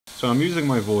So I'm using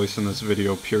my voice in this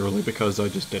video purely because I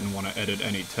just didn't want to edit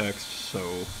any text,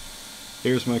 so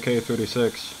here's my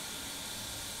K-36.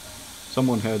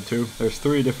 Someone had to. There's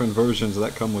 3 different versions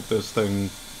that come with this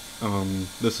thing.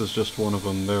 This is just one of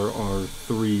them. There are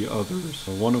 3 others.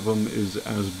 One of them is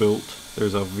as built.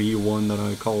 There's a V1 that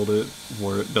I called it,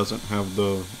 where it doesn't have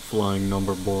the flying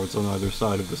number boards on either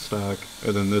side of the stack.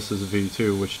 And then this is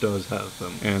V2, which does have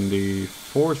them. And the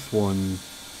 4th one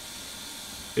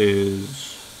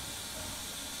is...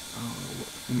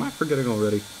 am I forgetting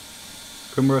already?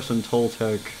 Kumbrus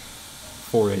Toltec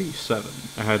 487.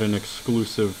 I had an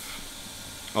exclusive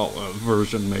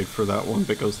version made for that one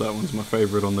because that one's my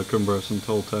favorite on the Kumbrus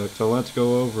Toltec. So let's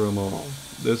go over them all.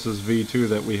 This is V2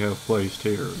 that we have placed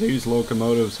here. These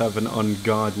locomotives have an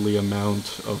ungodly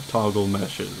amount of toggle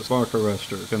meshes. Spark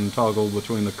arrestor can toggle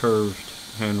between the curved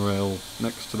handrail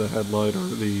next to the headlight or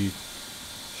the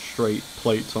straight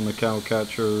plates on the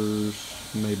cowcatchers.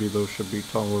 Maybe those should be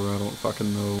taller, I don't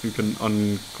fucking know. You can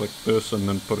unclick this and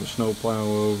then put a snowplow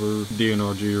over.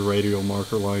 D&RGW radial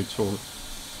marker lights or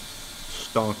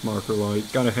stock marker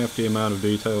lights. Got a hefty amount of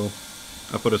detail.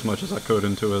 I put as much as I could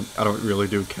into it. I don't really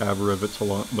do cab rivets a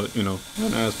lot, but you know.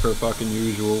 And as per fucking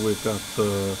usual, we've got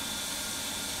the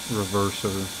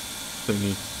reverser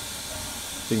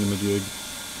thingamajig.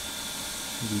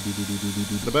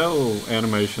 The bell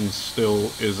animation still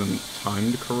isn't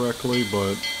timed correctly,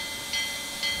 but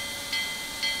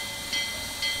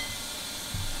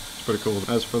it's pretty cool.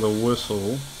 As for the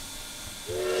whistle,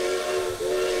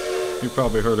 you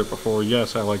probably heard it before.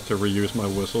 Yes, I like to reuse my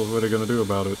whistles. What are you gonna do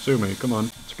about it? Sue me, come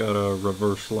on. It's got a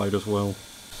reverse light as well.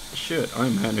 Shit, I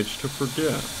managed to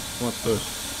forget. What's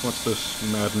this? What's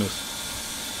this madness?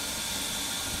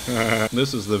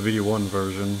 This is the V1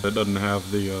 version. It doesn't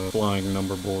have the flying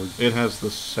number board. It has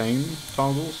the same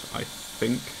toggles, I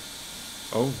think.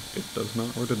 Oh, it does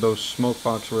not. Where did those smoke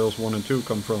box rails 1 and 2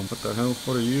 come from? What the hell?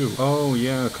 What are you? Oh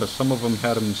yeah, because some of them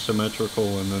had them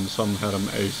symmetrical and then some had them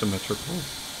asymmetrical.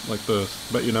 Like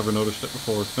this. Bet you never noticed it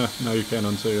before. Now you can't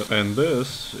unsee it. And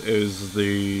this is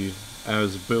the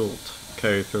as-built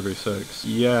K-36.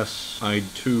 Yes, I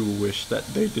too wish that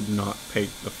they did not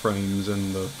paint the frames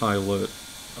in the pilot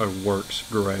or works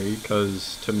gray,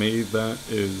 because to me that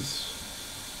is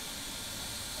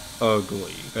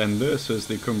ugly. And this is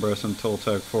the Kumbrus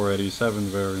Toltec 487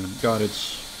 variant. Got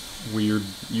its weird,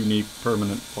 unique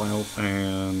permanent plow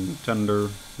and tender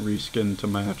reskinned to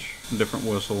match. Different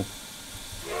whistle.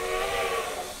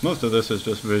 Most of this is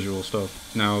just visual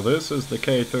stuff. Now this is the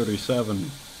K-37.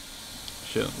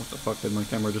 Shit, what the fuck did my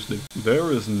camera just do?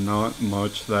 There is not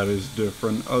much that is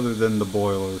different other than the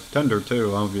boiler. Tender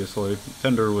too, obviously.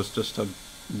 Tender was just a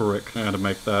brick. I had to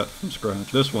make that from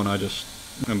scratch. This one I just,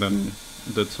 and then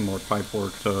did some more pipe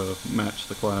work to match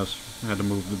the class. I had to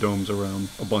move the domes around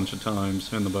a bunch of times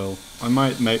and the bell. I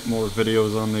might make more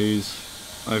videos on these.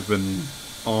 I've been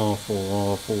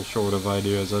awful short of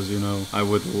ideas, as you know. I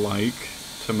would like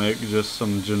to make just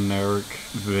some generic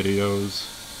videos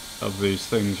of these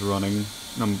things running,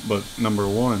 but number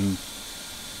 1,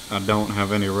 I don't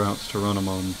have any routes to run them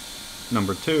on.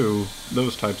 Number 2,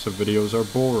 those types of videos are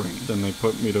boring, then they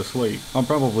put me to sleep. I'll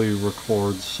probably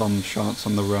record some shots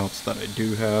on the routes that I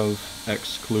do have,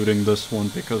 excluding this one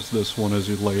because this one is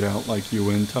laid out like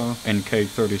Uinta, and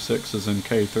K-36s and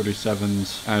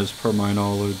K-37s, as per my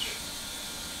knowledge,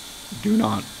 do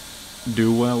not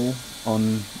do well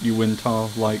on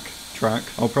Uinta-like track.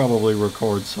 I'll probably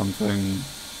record something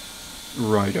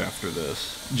right after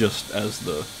this, just as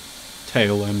the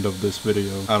tail end of this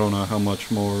video. I don't know how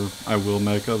much more I will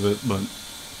make of it, but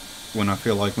when I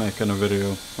feel like making a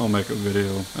video, I'll make a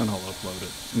video and I'll upload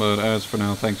it. But as for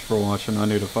now, thanks for watching. I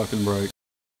need a fucking break.